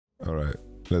All right,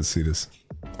 let's see this.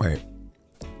 Wait,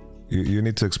 you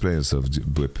need to explain yourself,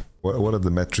 Bwip. What are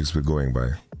the metrics we're going by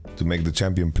to make the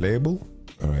champion playable?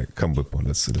 All right, come Bwipo,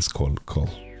 let's call.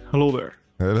 Hello there.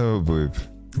 Hello, Bwip.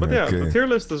 But yeah, the tier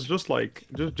list is just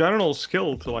general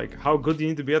skill to like how good you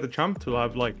need to be at the champ to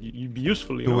have like you be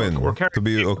useful, you know, win, or carry. to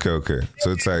be okay.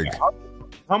 So it's like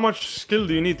how much skill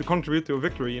do you need to contribute to a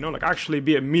victory? You know, like actually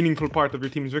be a meaningful part of your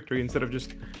team's victory instead of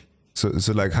just. So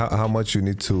like how much you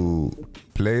need to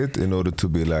play it in order to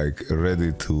be like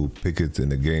ready to pick it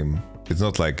in a game. It's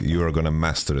not like you are gonna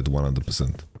master it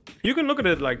 100%. You can look at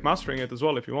it like mastering it as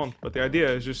well if you want, but the idea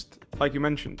is just like you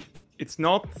mentioned. It's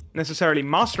not necessarily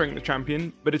mastering the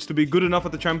champion, but it's to be good enough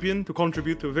at the champion to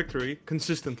contribute to a victory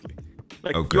consistently.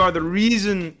 Like you are the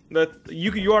reason that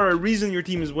you are a reason your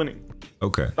team is winning.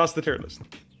 Okay. That's the tier list.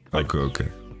 Like, okay.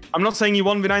 I'm not saying you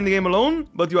 1v9 the game alone,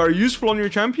 but you are useful on your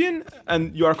champion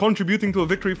and you are contributing to a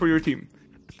victory for your team.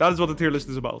 That is what the tier list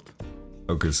is about.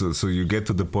 Okay, so you get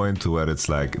to the point where it's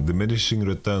like diminishing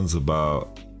returns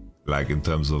about like in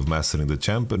terms of mastering the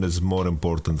champ, and it's more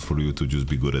important for you to just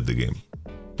be good at the game.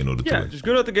 In order to win. Just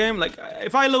good at the game. Like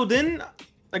if I load in,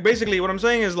 like basically what I'm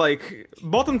saying is like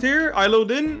bottom tier, I load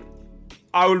in,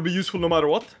 I will be useful no matter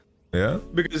what. Yeah.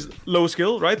 Because low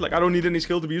skill, right? Like I don't need any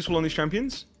skill to be useful on these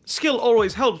champions. Skill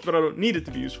always helps, but I don't need it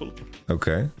to be useful.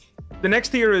 Okay. The next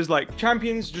tier is like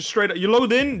champions, just straight up. You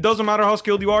load in, doesn't matter how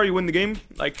skilled you are, you win the game.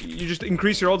 Like you just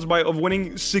increase your odds of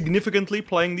winning significantly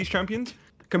playing these champions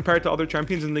compared to other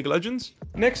champions in League of Legends.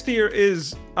 Next tier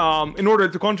is, in order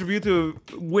to contribute to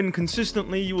win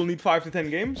consistently, you will need 5 to 10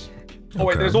 games. Oh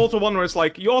wait, there's also one where it's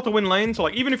like, you auto-win lane, so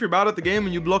like even if you're bad at the game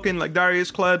and you block in like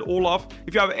Darius, Kled, Olaf,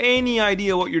 if you have any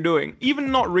idea what you're doing,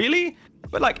 even not really,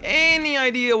 but like any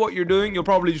idea what you're doing, you'll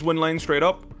probably just win lane straight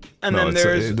up. And then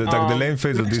there's the lane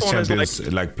phase of these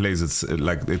champions like plays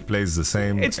it plays the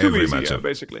same every matchup. Yeah,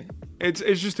 basically. It's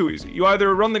just too easy. You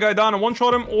either run the guy down and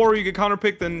one-shot him, or you get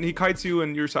counterpicked and he kites you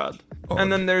and you're sad. Oh.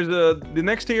 And then there's the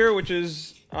next tier, which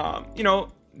is, you know,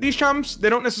 these champs, they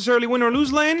don't necessarily win or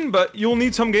lose lane, but you'll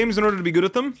need some games in order to be good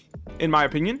at them, in my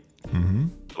opinion.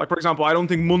 Like, for example, I don't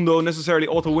think Mundo necessarily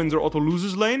auto-wins or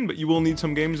auto-loses lane, but you will need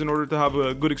some games in order to have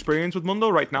a good experience with Mundo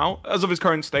right now, as of his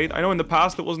current state. I know in the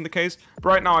past it wasn't the case, but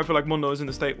right now I feel like Mundo is in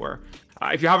the state where,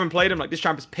 if you haven't played him, like, this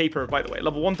champ is paper, by the way.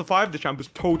 Level 1 to 5, the champ is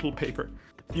total paper.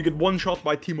 You get one shot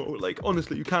by Teemo. Like,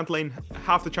 honestly, you can't lane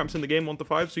half the champs in the game 1 to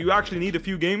 5, so you actually need a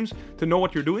few games to know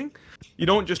what you're doing. You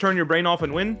don't just turn your brain off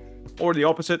and win, or the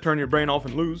opposite, turn your brain off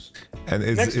and lose. And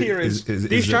next tier is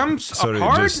these champs are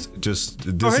hard. This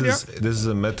is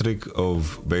a metric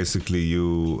of basically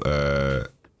you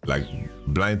like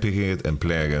blind picking it and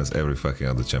playing against every fucking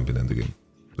other champion in the game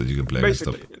that you can play against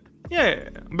top. Yeah,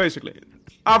 basically.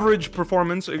 Average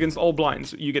performance against all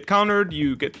blinds. You get countered,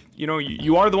 you get, you know,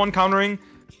 you are the one countering,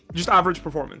 just average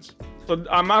performance. So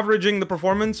I'm averaging the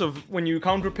performance of when you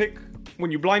counter pick,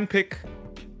 when you blind pick,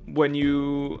 when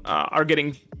you are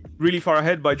getting really far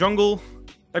ahead by jungle.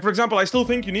 Like, for example, I still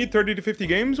think you need 30 to 50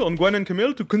 games on Gwen and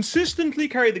Camille to consistently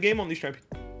carry the game on these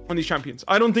champions.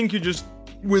 I don't think you just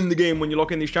win the game when you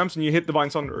lock in these champs and you hit Divine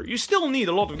Sunder. You still need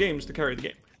a lot of games to carry the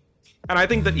game. And I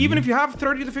think that even if you have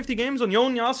 30 to 50 games on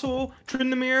Yone, Yasuo,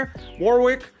 Tryndamere,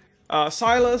 Warwick,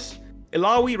 Sylas,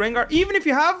 Ilaoi, Rengar, even if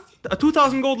you have a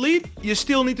 2,000 gold lead, you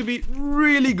still need to be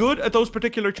really good at those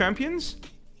particular champions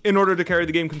in order to carry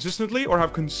the game consistently or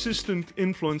have consistent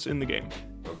influence in the game.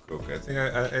 Okay,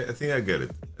 I think I get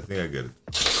it.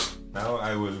 Now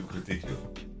I will critique you.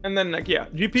 And then, like, yeah,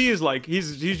 GP is like,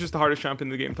 he's just the hardest champion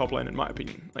in the game, top lane, in my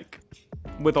opinion. Like,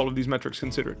 with all of these metrics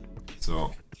considered.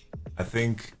 So, I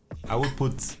think I would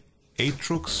put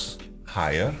Aatrox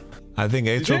higher. I think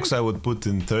Aatrox I would put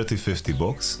in 30-50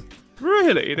 box.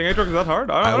 Really? You think Aatrox is that hard?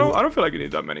 I don't feel like you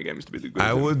need that many games to be the good.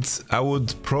 I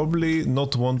would probably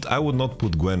not want. I would not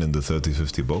put Gwen in the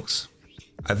 30-50 box.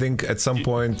 I think at some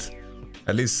point,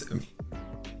 at least,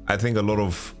 I think a lot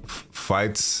of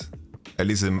fights, at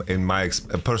least in my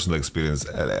personal experience,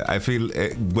 I feel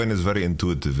Gwen is very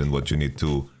intuitive in what you need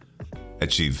to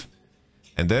achieve.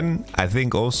 And then I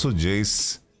think also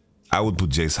Jace, I would put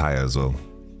Jace higher as well.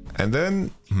 And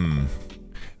then,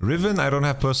 Riven I don't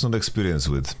have personal experience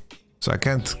with. So I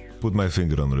can't put my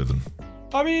finger on Riven.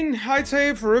 I mean, I'd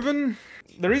say for Riven,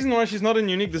 the reason why she's not in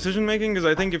unique decision making is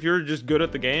I think if you're just good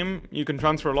at the game, you can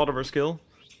transfer a lot of her skill.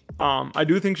 I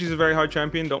do think she's a very hard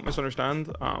champion, don't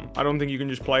misunderstand. I don't think you can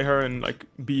just play her and like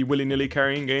be willy-nilly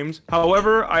carrying games.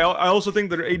 However, I also think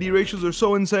that her AD ratios are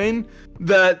so insane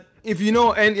that if you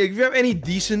know, and if you have any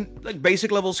decent like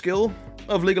basic level skill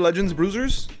of League of Legends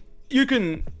bruisers, you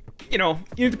can, you know,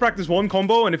 you need to practice one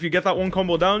combo, and if you get that one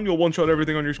combo down, you'll one-shot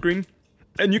everything on your screen.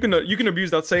 And you can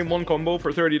abuse that same one combo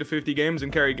for 30 to 50 games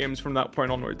and carry games from that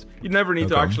point onwards. You never need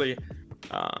to actually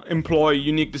employ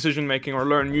unique decision making or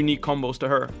learn unique combos to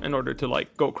her in order to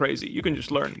like go crazy. You can just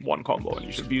learn one combo and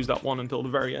you should abuse that one until the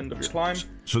very end of your climb.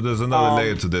 So there's another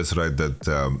layer to this, right? That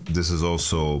this is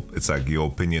also, it's like your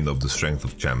opinion of the strength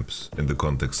of champs in the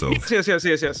context of...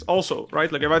 Yes. Also,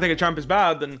 right? Like if I think a champ is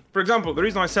bad, then, for example, the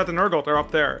reason I Set and Urgot are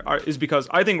up there is because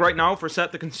I think right now for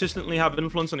Set to consistently have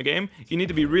influence in a game, you need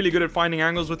to be really good at finding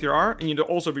angles with your R, and you need to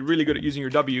also be really good at using your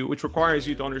W, which requires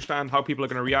you to understand how people are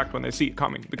going to react when they see it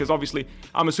coming. Because obviously,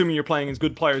 I'm assuming you're playing as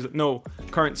good players that know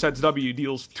current Set's W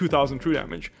deals 2,000 true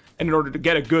damage. And in order to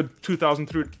get a good 2,000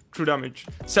 true damage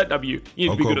Set W, you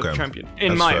need to be good at the champion,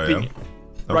 in my opinion.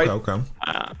 Yeah. Right? Okay.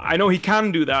 I know he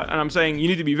can do that, and I'm saying you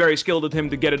need to be very skilled at him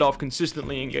to get it off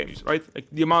consistently in games, right? Like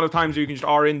the amount of times you can just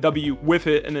R in W, whiff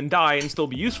it, and then die and still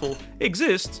be useful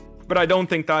exists, but I don't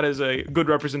think that is a good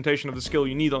representation of the skill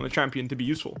you need on the champion to be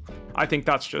useful. I think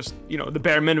that's just, you know, the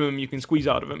bare minimum you can squeeze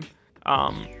out of him.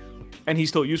 And he's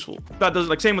still useful. That does,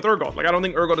 like, same with Urgot. Like, I don't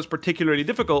think Urgot is particularly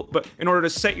difficult, but in order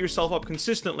to set yourself up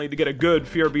consistently to get a good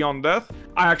Fear Beyond Death,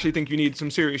 I actually think you need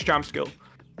some serious champ skill.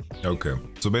 Okay,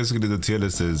 so basically the tier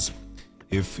list is,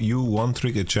 if you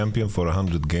one-trick a champion for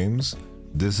 100 games,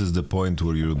 this is the point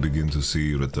where you'll begin to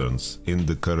see returns in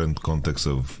the current context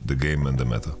of the game and the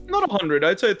meta. Not 100,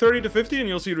 I'd say 30 to 50, and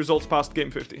you'll see results past game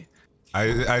 50.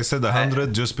 I said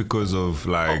 100 just because of,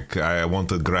 like, I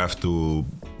wanted Graph to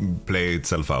play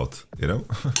itself out, you know?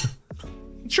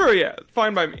 Sure, yeah,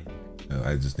 fine by me.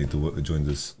 I just need to join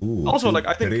this. Ooh, also, like,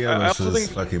 I think... I also think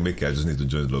fucking Mickey, I just need to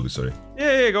join the lobby, sorry.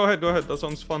 Yeah, go ahead, that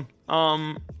sounds fun.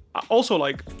 Also,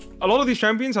 like, a lot of these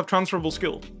champions have transferable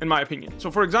skill, in my opinion.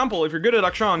 So, for example, if you're good at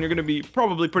Akshan, you're going to be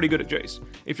probably pretty good at Jace.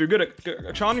 If you're good at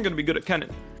Akshan, you're going to be good at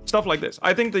Kennen. Stuff like this.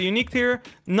 I think the unique tier,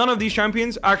 none of these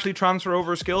champions actually transfer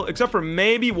over skill, except for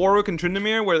maybe Warwick and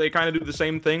Tryndamere, where they kind of do the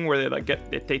same thing, where they, like,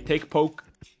 they take poke,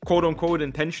 quote-unquote,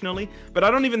 intentionally. But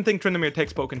I don't even think Tryndamere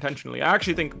takes poke intentionally. I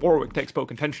actually think Warwick takes poke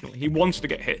intentionally. He wants to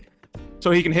get hit.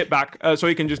 So he can hit back, so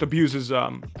he can just abuse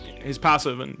his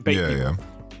passive and bait people. Yeah.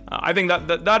 I think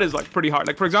that is, like, pretty hard.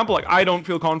 Like, for example, like, I don't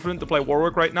feel confident to play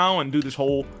Warwick right now and do this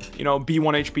whole, you know,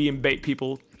 B1 HP and bait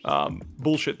people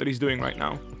bullshit that he's doing right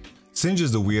now. Singed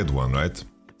is the weird one, right?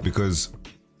 Because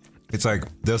it's like,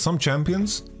 there are some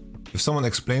champions, if someone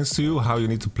explains to you how you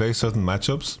need to play certain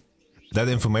matchups, that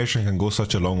information can go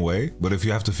such a long way, but if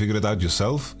you have to figure it out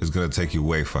yourself, it's gonna take you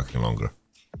way fucking longer.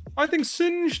 I think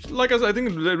Singed, like, I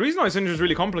think the reason why Singed is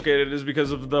really complicated is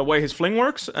because of the way his fling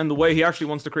works, and the way he actually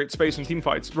wants to create space in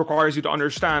teamfights requires you to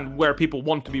understand where people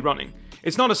want to be running.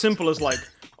 It's not as simple as, like,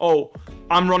 oh,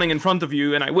 I'm running in front of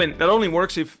you and I win. That only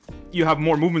works if you have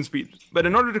more movement speed. But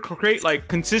in order to create, like,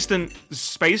 consistent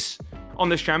space on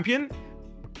this champion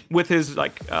with his,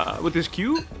 like, with his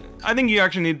Q, I think you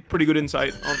actually need pretty good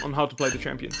insight on how to play the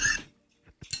champion.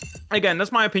 Again,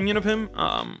 that's my opinion of him.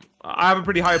 I have a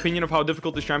pretty high opinion of how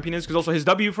difficult this champion is, because also his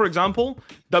W, for example,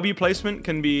 W placement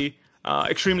can be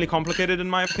extremely complicated in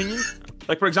my opinion.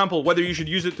 Like, for example, whether you should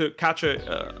use it to catch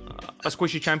a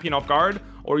squishy champion off guard,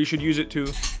 or you should use it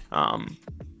to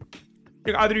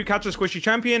either you catch a squishy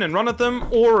champion and run at them,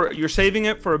 or you're saving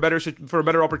it for a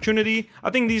better opportunity.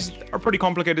 I think these are pretty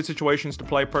complicated situations to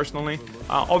play personally.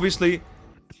 Obviously,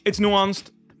 it's nuanced,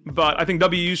 but I think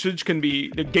W usage can be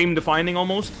game defining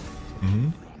almost.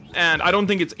 And I don't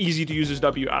think it's easy to use his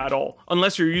W at all,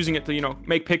 unless you're using it to, you know,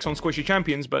 make picks on squishy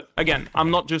champions. But again,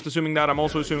 I'm not just assuming that, I'm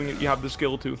also assuming that you have the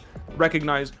skill to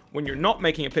recognize when you're not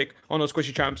making a pick on those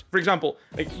squishy champs. For example,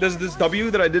 like, there's this W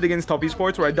that I did against Top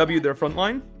Esports where I W'd their front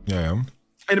line. Yeah.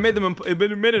 And it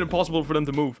made it impossible for them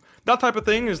to move. That type of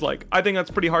thing is, like, I think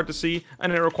that's pretty hard to see,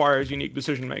 and it requires unique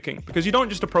decision making, because you don't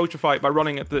just approach a fight by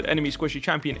running at the enemy squishy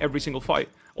champion every single fight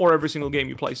or every single game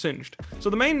you play Singed.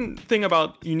 So the main thing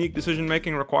about unique decision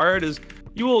making required is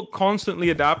you will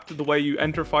constantly adapt the way you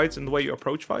enter fights and the way you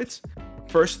approach fights.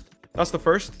 That's the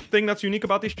first thing that's unique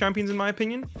about these champions in my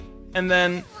opinion. And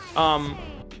then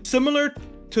similar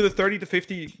to the 30 to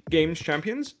 50 games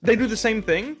champions, they do the same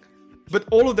thing, but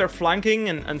all of their flanking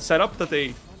and setup that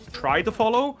they try to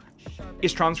follow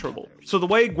is transferable. So the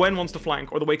way Gwen wants to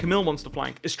flank, or the way Camille wants to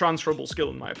flank, is transferable skill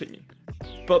in my opinion.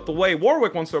 But the way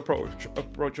Warwick wants to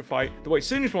approach a fight, the way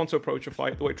Singed wants to approach a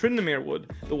fight, the way Tryndamere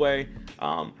would, the way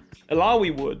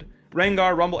Ilawi would,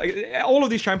 Rengar, Rumble, all of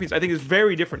these champions I think is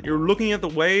very different. You're looking at the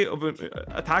way of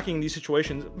attacking these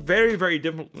situations very, very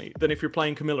differently than if you're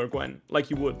playing Camille or Gwen, like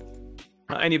you would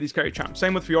any of these carry champs.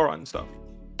 Same with Fiora and stuff.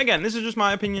 Again, this is just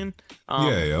my opinion.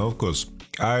 Yeah, of course.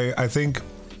 I think.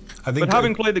 But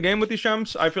having played the game with these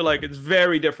champs, I feel like it's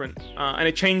very different, and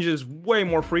it changes way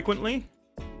more frequently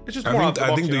It's just more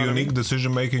I think the unique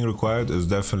decision making required is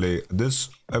definitely this.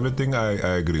 Everything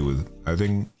I agree with. I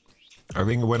think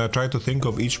when I try to think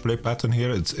of each play pattern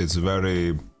here, it's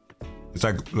very. It's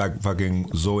like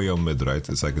fucking Zoe on mid, right?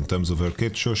 It's like in terms of her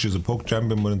kit, sure, she's a poke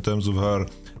champion, but in terms of her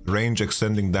range,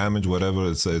 extending damage,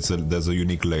 whatever, there's a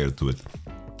unique layer to it.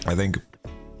 I think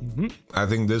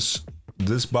this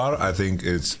bar, I think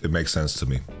it makes sense to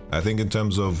me. I think in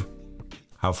terms of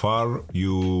how far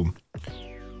you,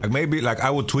 like maybe like I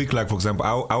would tweak, like for example,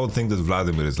 I would think that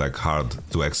Vladimir is like hard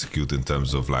to execute in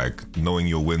terms of like knowing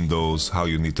your windows, how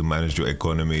you need to manage your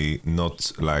economy,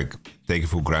 not like take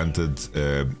for granted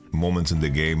moments in the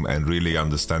game, and really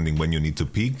understanding when you need to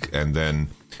peak, and then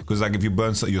because like if you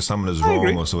burn your summoners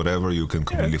wrong or so whatever, you can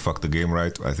completely fuck the game,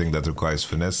 right? I think that requires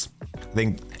finesse. I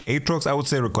think Aatrox, I would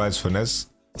say, requires finesse.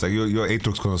 It's like you're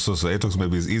Aatrox connoisseur, so Aatrox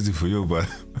maybe is easy for you, but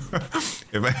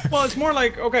well, it's more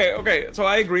like okay. So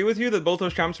I agree with you that both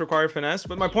those champs require finesse,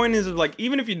 but my point is like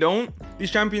even if you don't,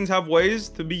 these champions have ways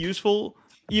to be useful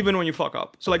even when you fuck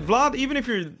up. So like Vlad, even if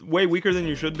you're way weaker than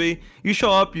you should be, you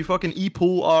show up, you fucking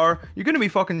E-pull R, you're gonna be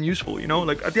fucking useful, you know?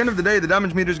 Like at the end of the day, the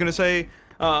damage meter is gonna say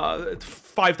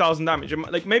 5,000 damage.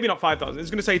 Like maybe not 5,000, it's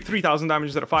gonna say 3,000 damage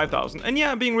instead of 5,000. And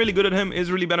yeah, being really good at him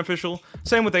is really beneficial.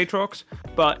 Same with Aatrox,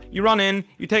 but you run in,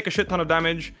 you take a shit ton of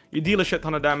damage, you deal a shit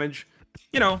ton of damage,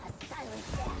 you know,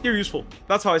 you're useful.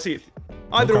 That's how I see it.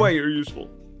 Either way, you're useful.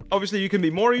 Obviously, you can be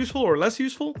more useful or less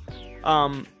useful,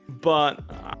 but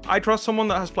I trust someone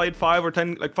that has played 5 or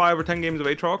 10 games of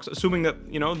Aatrox, assuming that,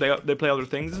 you know, they play other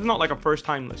things. This is not like a first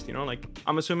time list, you know, like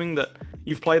I'm assuming that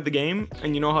you've played the game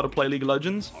and you know how to play League of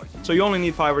Legends, so you only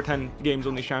need 5 or 10 games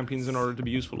on these champions in order to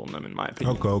be useful on them, in my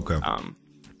opinion. Okay.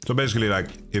 So basically, like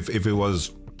if it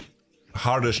was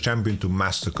hardest champion to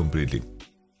master completely,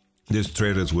 these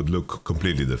traders would look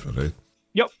completely different, right?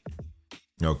 Yep.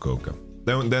 Okay.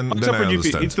 Then except I for GP,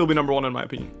 understand. he'd still be number 1 in my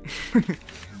opinion.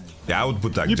 Yeah, I would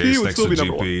put like GP Jace would next still to be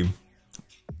number GP.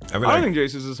 I don't think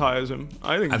Jace is as high as him.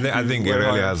 I think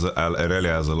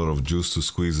Irelia has a lot of juice to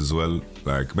squeeze as well.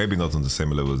 Like maybe not on the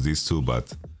same level as these two,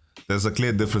 but there's a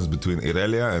clear difference between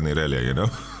Irelia and Irelia, you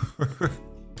know.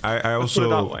 I've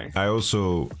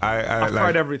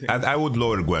tried everything. I would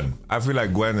lower Gwen. I feel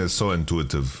like Gwen is so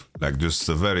intuitive, like just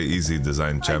a very easy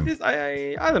design champ.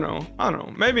 I don't know.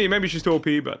 Maybe she's too OP,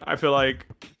 but I feel like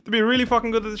to be really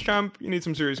fucking good at this champ, you need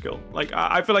some serious skill. Like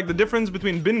I feel like the difference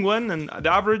between Bin Gwen and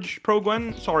the average pro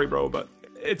Gwen, sorry bro, but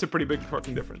it's a pretty big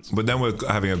fucking difference. But then we're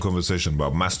having a conversation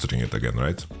about mastering it again,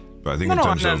 right? But I think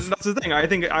that's the thing. I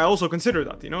think I also consider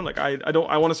that, you know, like I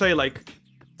want to say like.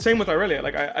 Same with Irelia.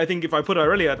 Like I think if I put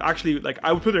Irelia, actually, like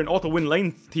I would put her in auto win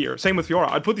lane tier. Same with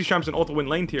Fiora. I'd put these champs in auto win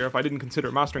lane tier if I didn't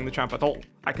consider mastering the champ at all.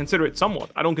 I consider it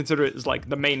somewhat. I don't consider it as like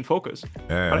the main focus,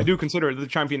 but I do consider that the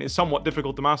champion is somewhat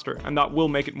difficult to master, and that will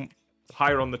make it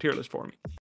higher on the tier list for me.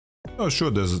 Oh,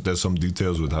 sure. There's some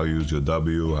details with how you use your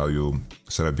W, how you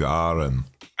set up your R, and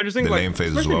I just think the like lane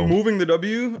phase as especially well. moving the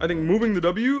W. I think moving the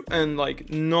W and like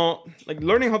not like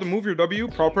learning how to move your W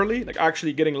properly, like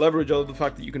actually getting leverage out of the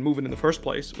fact that you can move it in the first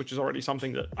place, which is already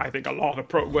something that I think a lot of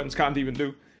pro Gwens can't even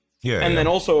do. And then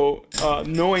also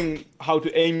knowing how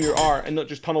to aim your R and not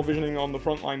just tunnel visioning on the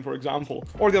front line, for example,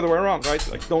 or the other way around, right?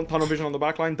 Like don't tunnel vision on the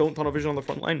back line, don't tunnel vision on the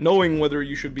front line. Knowing whether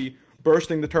you should be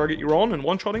bursting the target you're on and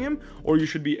one-shotting him, or you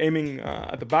should be aiming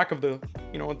at the back of the,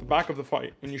 you know, at the back of the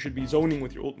fight, and you should be zoning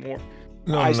with your ult more.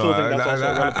 I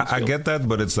get that,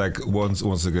 but it's like once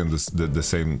again the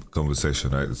same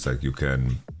conversation, right? It's like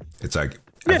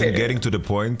I think getting to the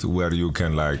point where you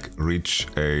can like reach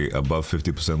a above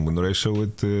 50% win ratio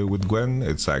with Gwen,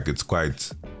 it's like it's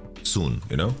quite soon,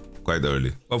 you know, quite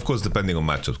early. Of course, depending on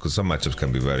matchups, because some matchups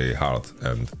can be very hard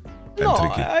and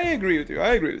tricky. I agree with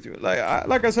you.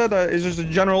 Like I said, it's just a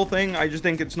general thing. I just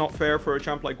think it's not fair for a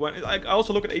champ like Gwen. Like, I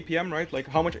also look at APM, right? Like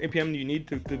how much APM do you need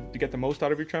to get the most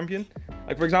out of your champion?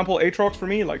 Like for example, Aatrox for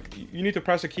me, like you need to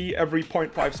press a key every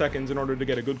 0.5 seconds in order to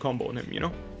get a good combo on him, you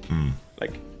know?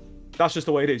 Like that's just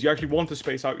the way it is. You actually want to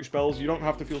space out your spells. You don't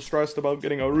have to feel stressed about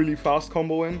getting a really fast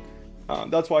combo in.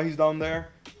 That's why he's down there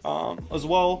as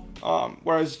well.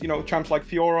 Whereas, you know, champs like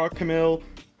Fiora, Camille,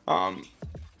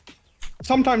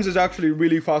 sometimes there's actually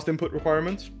really fast input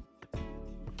requirements.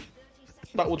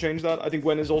 That will change that. I think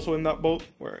Gwen is also in that boat,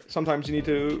 where sometimes you need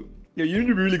to be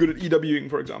really good at EWing,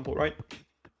 for example, right?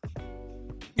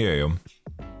 Yeah.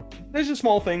 There's just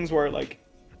small things where, like,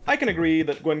 I can agree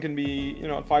that Gwen can be, you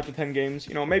know, at 5 to 10 games.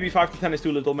 You know, maybe 5 to 10 is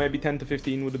too little. Maybe 10 to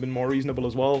 15 would have been more reasonable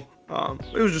as well.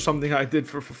 It was just something I did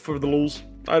for the lulz.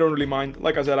 I don't really mind.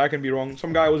 Like I said, I can be wrong.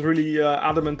 Some guy was really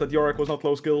adamant that Yorick was not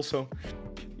low skill, so,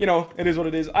 you know, it is what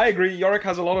it is. I agree. Yorick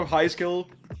has a lot of high skill,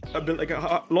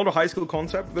 a lot of high skill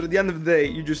concept, but at the end of the day,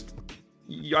 you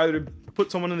either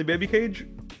put someone in the baby cage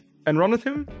and run at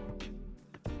him,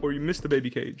 or you miss the baby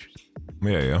cage.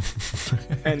 Yeah.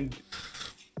 And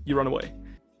you run away.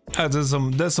 There's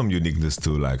some uniqueness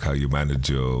to like how you manage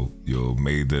your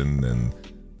maiden, and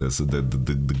there's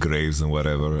the graves and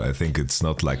whatever. I think it's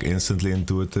not like instantly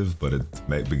intuitive, but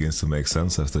it begins to make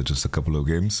sense after just a couple of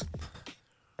games.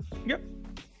 Yep.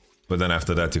 But then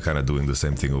after that, you're kind of doing the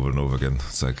same thing over and over again.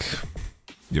 It's like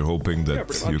you're hoping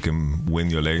that you can win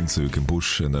your lane so you can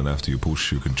push, and then after you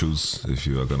push, you can choose if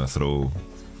you are gonna throw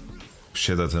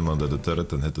shit at him under the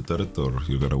turret and hit the turret, or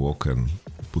you're gonna walk and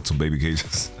put some baby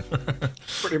cages.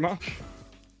 Pretty much.